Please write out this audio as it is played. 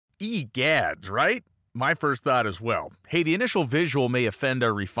Egads, right? My first thought as well. Hey, the initial visual may offend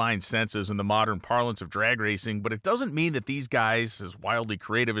our refined senses in the modern parlance of drag racing, but it doesn't mean that these guys, as wildly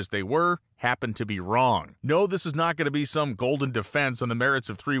creative as they were, happen to be wrong. No, this is not going to be some golden defense on the merits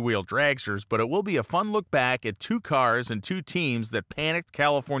of three-wheel dragsters, but it will be a fun look back at two cars and two teams that panicked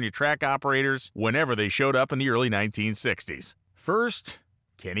California track operators whenever they showed up in the early 1960s. First,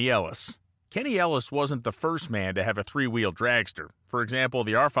 Kenny Ellis. Kenny Ellis wasn't the first man to have a three-wheel dragster. For example,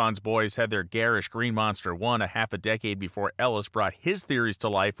 the Arfons boys had their garish Green Monster 1 a half a decade before Ellis brought his theories to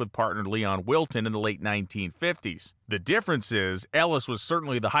life with partner Leon Wilton in the late 1950s. The difference is, Ellis was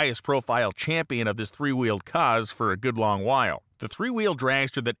certainly the highest profile champion of this three-wheeled cause for a good long while. The three-wheel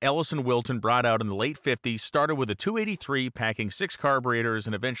dragster that Ellis and Wilton brought out in the late 50s started with a 283 packing 6 carburetors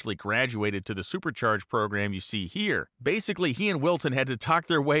and eventually graduated to the supercharged program you see here. Basically, he and Wilton had to talk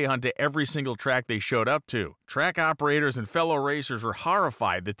their way onto every single track they showed up to. Track operators and fellow racers were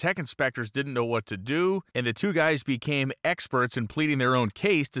horrified. The tech inspectors didn't know what to do, and the two guys became experts in pleading their own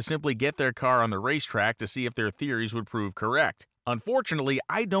case to simply get their car on the racetrack to see if their theories would prove correct. Unfortunately,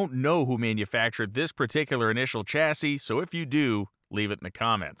 I don't know who manufactured this particular initial chassis, so if you do, leave it in the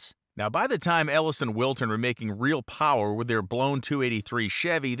comments. Now, by the time Ellis and Wilton were making real power with their blown 283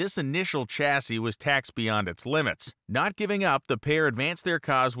 Chevy, this initial chassis was taxed beyond its limits. Not giving up, the pair advanced their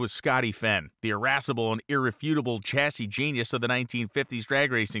cause with Scotty Fenn, the irascible and irrefutable chassis genius of the 1950s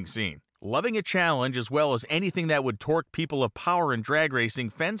drag racing scene. Loving a challenge as well as anything that would torque people of power in drag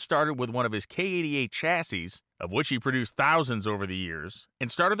racing, Fenn started with one of his K88 chassis, of which he produced thousands over the years,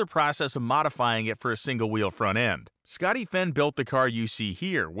 and started the process of modifying it for a single-wheel front end. Scotty Fenn built the car you see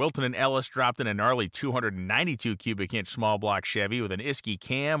here. Wilton and Ellis dropped in a gnarly 292 cubic inch small block Chevy with an Isky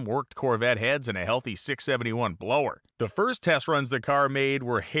cam, worked Corvette heads, and a healthy 671 blower. The first test runs the car made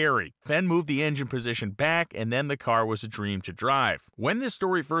were hairy. Fenn moved the engine position back, and then the car was a dream to drive. When this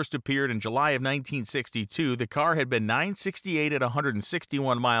story first appeared in July of 1962, the car had been 968 at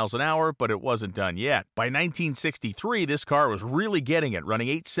 161 miles an hour, but it wasn't done yet. By 1963, this car was really getting it, running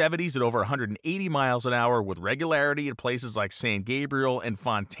 870s at over 180 miles an hour with regularity in places like San Gabriel and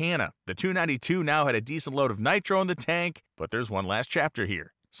Fontana. The 292 now had a decent load of nitro in the tank, but there's one last chapter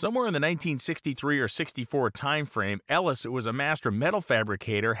here. Somewhere in the 1963 or 64 timeframe, Ellis, who was a master metal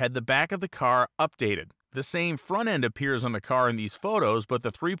fabricator, had the back of the car updated. The same front end appears on the car in these photos, but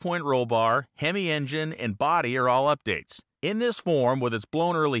the 3-point roll bar, Hemi engine, and body are all updates. In this form, with its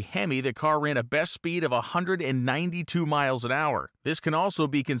blown early Hemi, the car ran a best speed of 192 miles an hour. This can also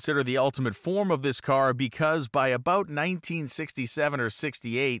be considered the ultimate form of this car because by about 1967 or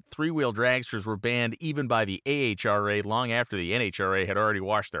 68, three-wheel dragsters were banned even by the AHRA long after the NHRA had already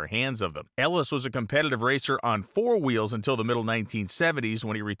washed their hands of them. Ellis was a competitive racer on 4 wheels until the middle 1970s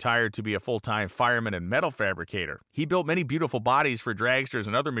when he retired to be a full-time fireman and metal fabricator. He built many beautiful bodies for dragsters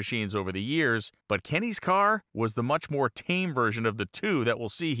and other machines over the years, but Kenny's car was the much more tame version of the two that we'll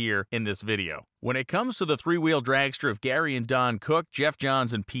see here in this video. When it comes to the three-wheel dragster of Gary and Don Cook, Jeff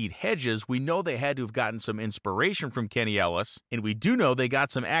Jahns, and Pete Hedges, we know they had to have gotten some inspiration from Kenny Ellis, and we do know they got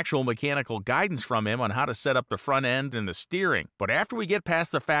some actual mechanical guidance from him on how to set up the front end and the steering. But after we get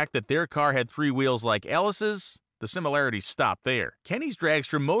past the fact that their car had 3 wheels like Ellis's, the similarities stop there. Kenny's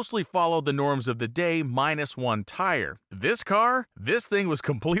dragster mostly followed the norms of the day minus 1 tire. This car? This thing was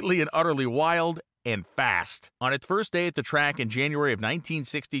completely and utterly wild and fast. On its first day at the track in January of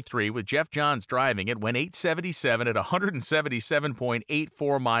 1963, with Jeff Jahns driving, it went 877 at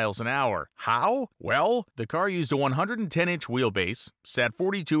 177.84 miles an hour. How? Well, the car used a 110-inch wheelbase, sat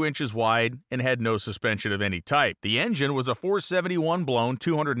 42 inches wide, and had no suspension of any type. The engine was a 471 blown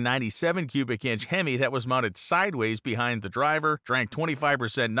 297 cubic inch Hemi that was mounted sideways behind the driver, drank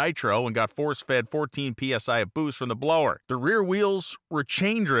 25% nitro, and got force-fed 14 psi of boost from the blower. The rear wheels were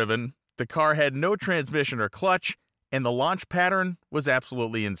chain-driven. The car had no transmission or clutch, and the launch pattern was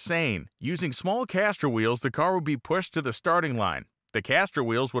absolutely insane. Using small caster wheels, the car would be pushed to the starting line. The caster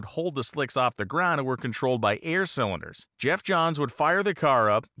wheels would hold the slicks off the ground and were controlled by air cylinders. Jeff Jahns would fire the car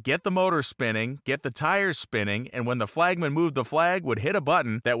up, get the motor spinning, get the tires spinning, and when the flagman moved the flag, would hit a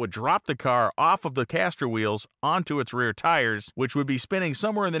button that would drop the car off of the caster wheels onto its rear tires, which would be spinning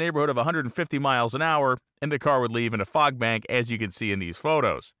somewhere in the neighborhood of 150 miles an hour, and the car would leave in a fog bank, as you can see in these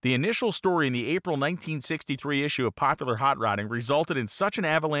photos. The initial story in the April 1963 issue of Popular Hot Rodding resulted in such an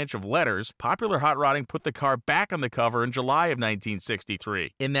avalanche of letters, Popular Hot Rodding put the car back on the cover in July of 1963.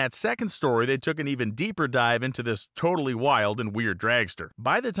 1963. In that second story, they took an even deeper dive into this totally wild and weird dragster.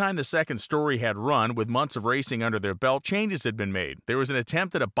 By the time the second story had run, with months of racing under their belt, changes had been made. There was an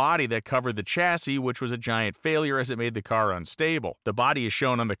attempt at a body that covered the chassis, which was a giant failure as it made the car unstable. The body is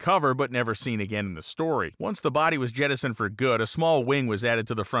shown on the cover, but never seen again in the story. Once the body was jettisoned for good, a small wing was added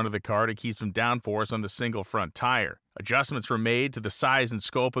to the front of the car to keep some downforce on the single front tire. Adjustments were made to the size and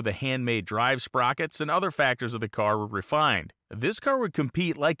scope of the handmade drive sprockets, and other factors of the car were refined. This car would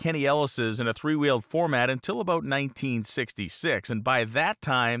compete like Kenny Ellis's in a three-wheeled format until about 1966, and by that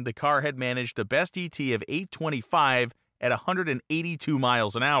time, the car had managed a best ET of 825 at 182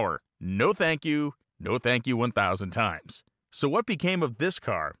 miles an hour. No thank you 1,000 times. So what became of this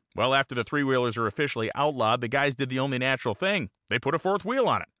car? Well, after the three-wheelers were officially outlawed, the guys did the only natural thing. They put a fourth wheel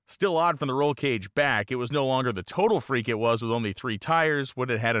on it. Still odd from the roll cage back, it was no longer the total freak it was with only 3 tires when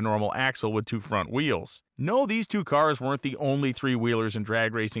it had a normal axle with 2 front wheels. No, these 2 cars weren't the only 3-wheelers in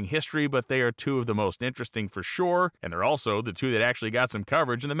drag racing history, but they are 2 of the most interesting for sure, and they're also the 2 that actually got some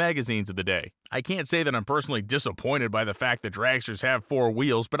coverage in the magazines of the day. I can't say that I'm personally disappointed by the fact that dragsters have 4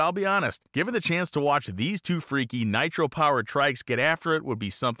 wheels, but I'll be honest, given the chance to watch these 2 freaky nitro-powered trikes get after it would be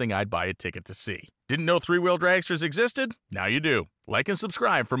something I'd buy a ticket to see. Didn't know 3-wheel dragsters existed? Now you do. Like and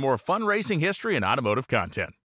subscribe for more fun racing history and automotive content.